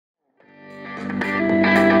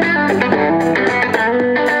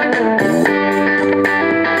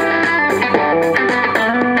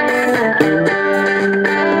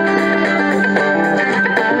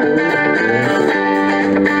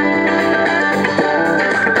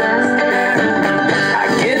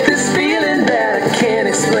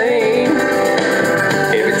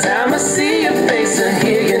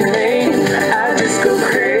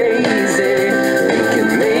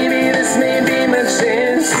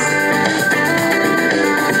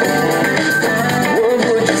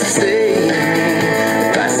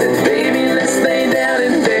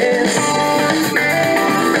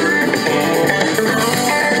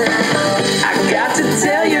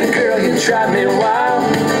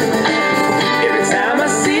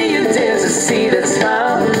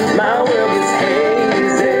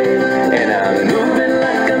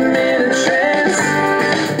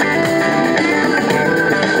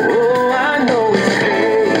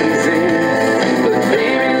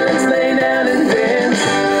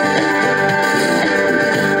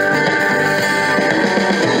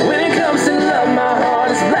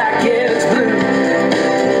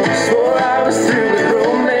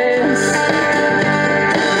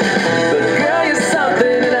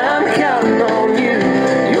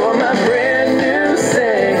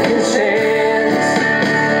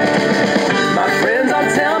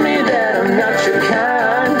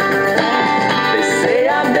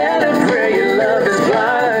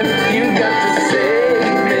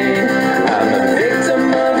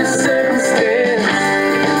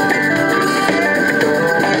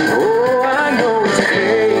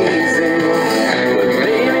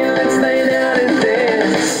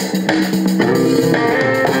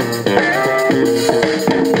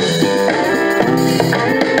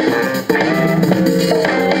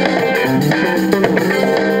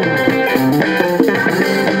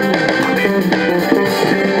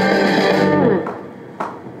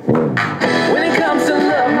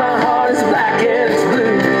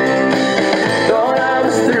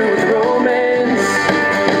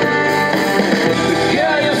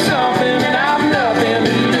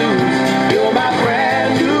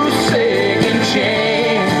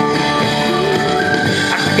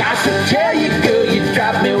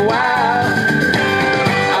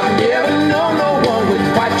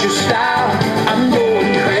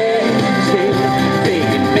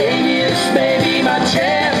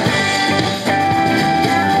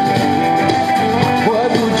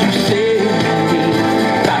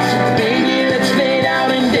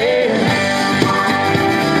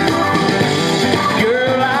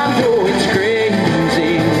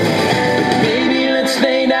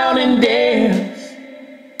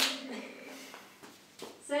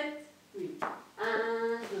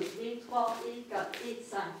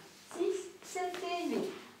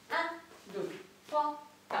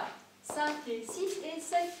5 et 6 et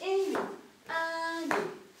 7 et 8. 1, 2,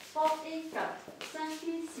 3 et 4, 5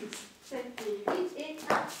 et 6, 7 et 8 et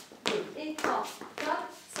 1, 2 et 3, 4,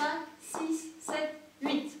 5, 6, 7,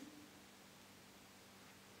 8.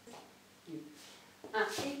 1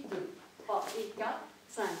 et 2, 3 et 4,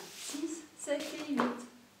 5, 6, 7 et 8.